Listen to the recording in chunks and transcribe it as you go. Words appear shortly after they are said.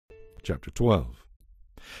chapter 12.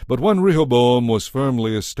 But when Rehoboam was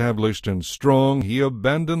firmly established and strong, he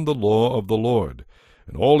abandoned the law of the Lord,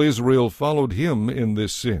 and all Israel followed him in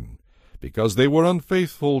this sin. Because they were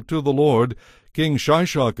unfaithful to the Lord, King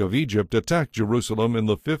Shishak of Egypt attacked Jerusalem in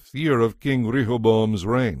the 5th year of King Rehoboam's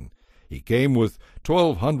reign. He came with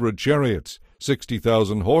 1,200 chariots,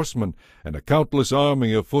 60,000 horsemen, and a countless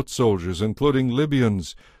army of foot soldiers, including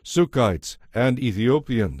Libyans, Sukkites, and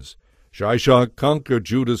Ethiopians. Shishak conquered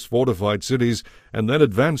Judah's fortified cities and then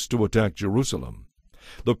advanced to attack Jerusalem.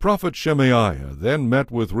 The prophet Shemaiah then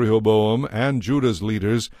met with Rehoboam and Judah's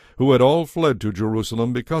leaders, who had all fled to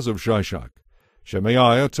Jerusalem because of Shishak.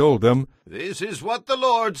 Shemaiah told them, "This is what the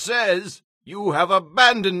Lord says. You have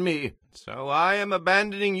abandoned me, so I am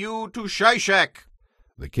abandoning you to Shishak."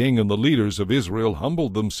 The king and the leaders of Israel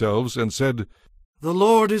humbled themselves and said, "The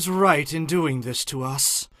Lord is right in doing this to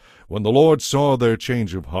us." When the Lord saw their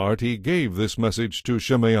change of heart, he gave this message to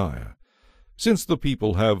Shemaiah: "Since the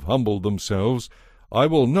people have humbled themselves, I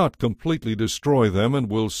will not completely destroy them, and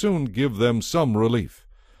will soon give them some relief.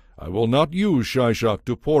 I will not use Shishak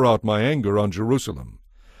to pour out my anger on Jerusalem,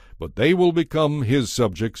 but they will become his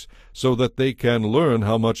subjects, so that they can learn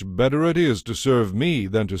how much better it is to serve me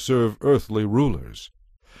than to serve earthly rulers."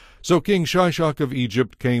 So King Shishak of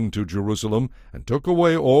Egypt came to Jerusalem, and took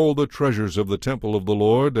away all the treasures of the temple of the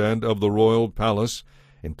Lord and of the royal palace,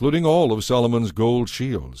 including all of Solomon's gold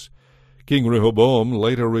shields. King Rehoboam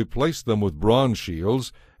later replaced them with bronze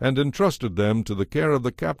shields, and entrusted them to the care of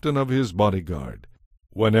the captain of his bodyguard.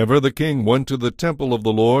 Whenever the king went to the temple of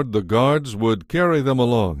the Lord, the guards would carry them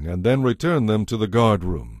along, and then return them to the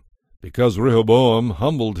guard-room. Because Rehoboam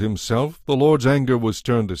humbled himself, the Lord's anger was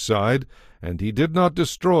turned aside, and he did not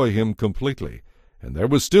destroy him completely, and there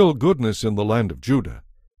was still goodness in the land of Judah.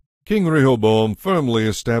 King Rehoboam firmly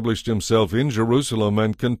established himself in Jerusalem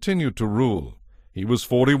and continued to rule. He was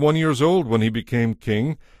 41 years old when he became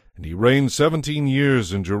king, and he reigned 17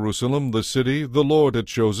 years in Jerusalem, the city the Lord had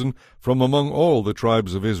chosen from among all the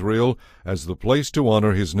tribes of Israel as the place to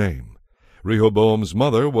honor his name. Rehoboam's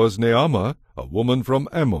mother was Naamah, a woman from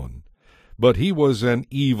Ammon. But he was an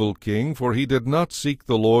evil king, for he did not seek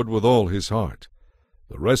the Lord with all his heart.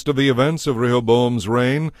 The rest of the events of Rehoboam's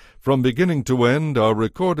reign, from beginning to end, are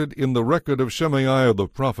recorded in the record of Shemaiah the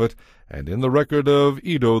prophet and in the record of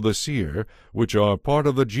Iddo the seer, which are part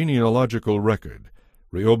of the genealogical record.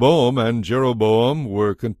 Rehoboam and Jeroboam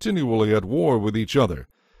were continually at war with each other.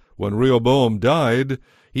 When Rehoboam died,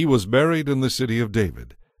 he was buried in the city of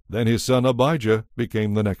David. Then his son Abijah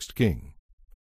became the next king.